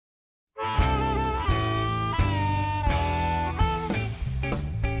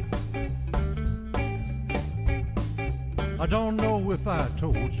I don't know if I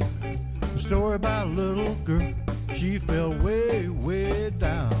told you the story about a little girl. She fell way, way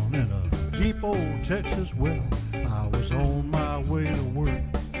down in a deep old Texas well. I was on my way to work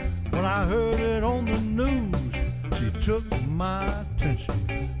when I heard it on the news. She took my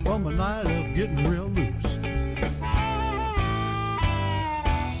attention from a night of getting real loose.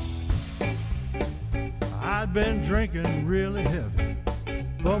 I'd been drinking really heavy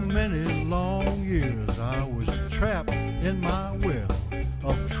for many long years. I was trapped in my well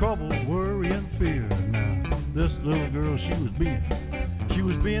of trouble, worry, and fear. Now, this little girl, she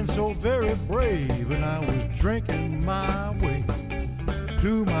was being so very brave, and I was drinking my way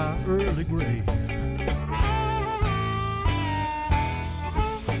to my early grave.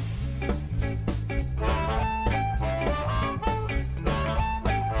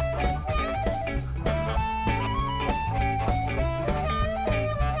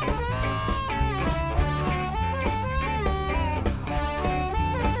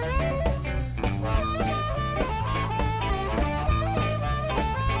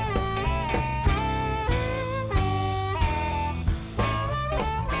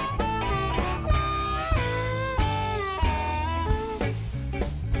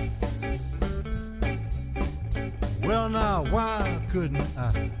 Well, now, why couldn't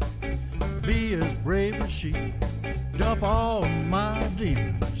I be as brave as she? Dump all my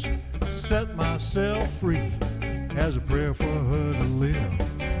demons, set myself free as a prayer for her to live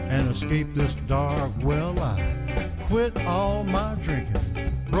and escape this dark well. I quit all my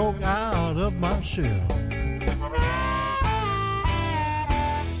drinking, broke out of my shell.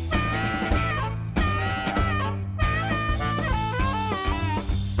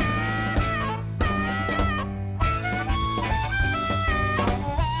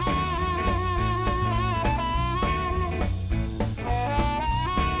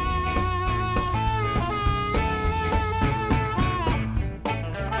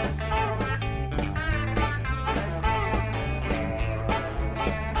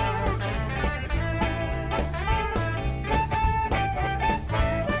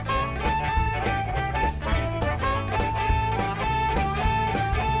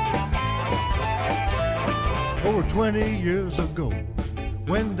 Over 20 years ago,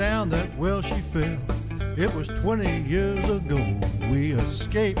 when down that well she fell. It was 20 years ago we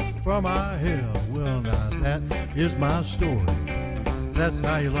escaped from our hell. Well, now that is my story. That's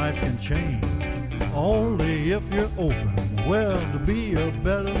how your life can change, only if you're open, well, to be a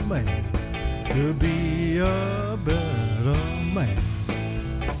better man, to be a better man.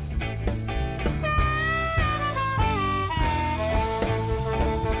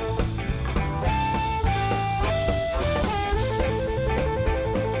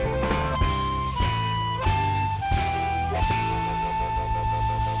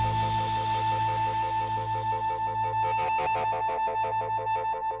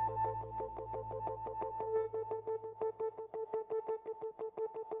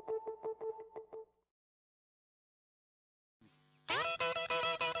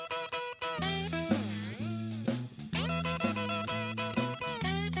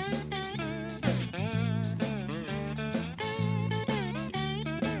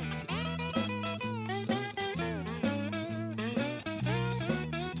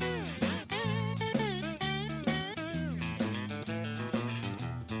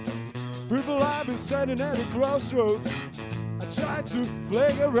 People, I've been standing at the crossroads. I tried to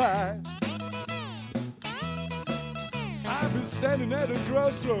flag a ride. I've been standing at the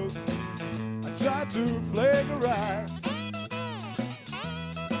crossroads. I tried to flag a ride.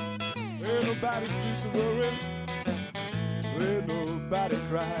 Where nobody seems to worry, where nobody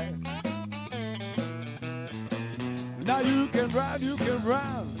cry. Now you can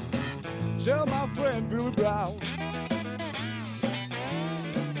run, tell my friend Billy Brown.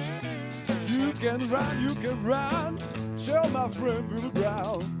 You can run, tell my friend Billy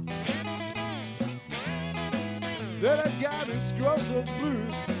Brown that I got this crossroads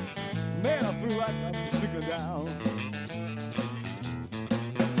blues. Man, I feel like I'm sick and down.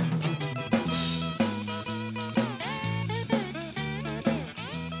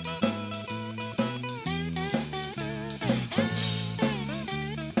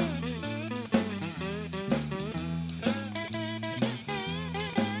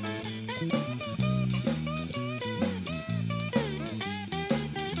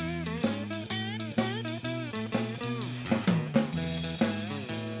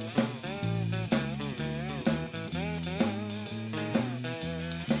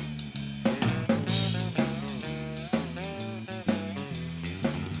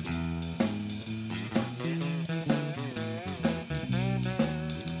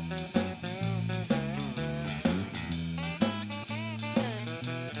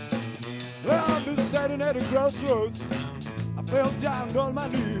 standing at a crossroads. I fell down on my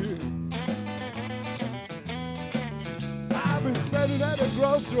knee. I've been standing at a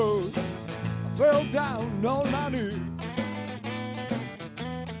crossroads. I fell down on my knee.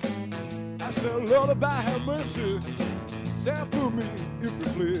 I said, Lord, if I have mercy, send for me if you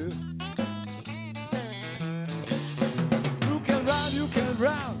please. You can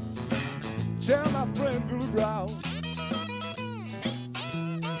run. Tell my friend Billy Brown.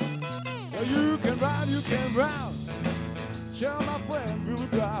 Well, you can run. Tell my friend Billy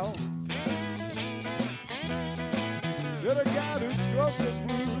Brown. That I got this Scottish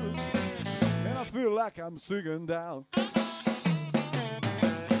blues, and I feel like I'm singing down.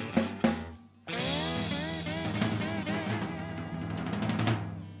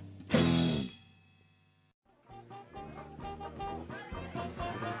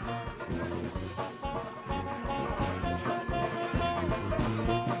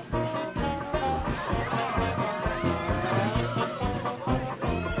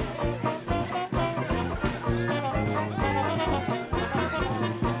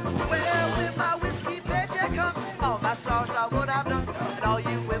 Sorry, what I've done, and all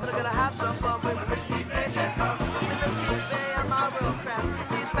you women are gonna have some fun with whiskey, bitch, and comes. In this Kings Bay on my road crown,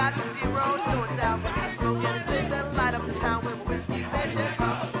 these Majesty roads going down. Smoke anything that'll light up the town with whiskey, bitch, and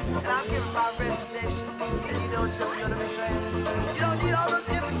comes. And I'm giving my resignation, and you know it's just gonna be great. You don't need all those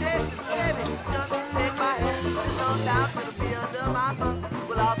invitations, baby, just take my hand. This whole town's gonna be under my thumb.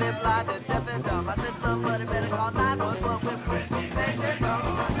 We'll all be blinded